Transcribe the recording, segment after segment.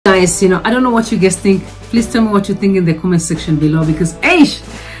guys, I don't know what you guys think. Please tell me what you think in the comment section below, because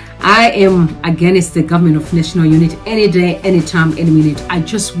I am against the government of national unity any day, anytime, any minute. I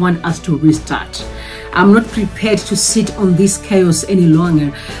just want us to restart. I'm not prepared to sit on this chaos any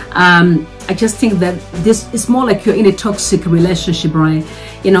longer. I just think that this is more like you're in a toxic relationship, right?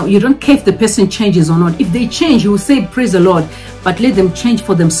 You don't care if the person changes or not. If they change, you will say praise the Lord, but let them change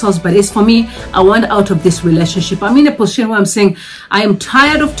for themselves. But as for me, I want out of this relationship. I'm in a position where I'm saying I am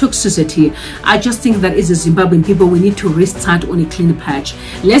tired of toxicity. I just think that as a Zimbabwean people, we need to restart on a clean patch.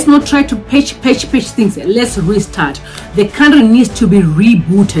 Let's not try to patch things. Let's restart. The country needs to be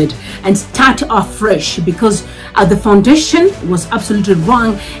rebooted and start afresh, because the foundation was absolutely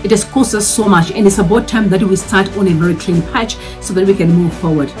wrong. It has cost us so much, and it's about time that we start on a very clean patch so that we can move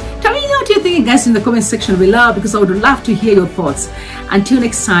forward. Tell me what you're thinking, guys, in the comment section below, because I would love to hear your thoughts. Until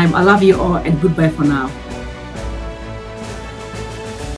next time, I love you all, and goodbye for now.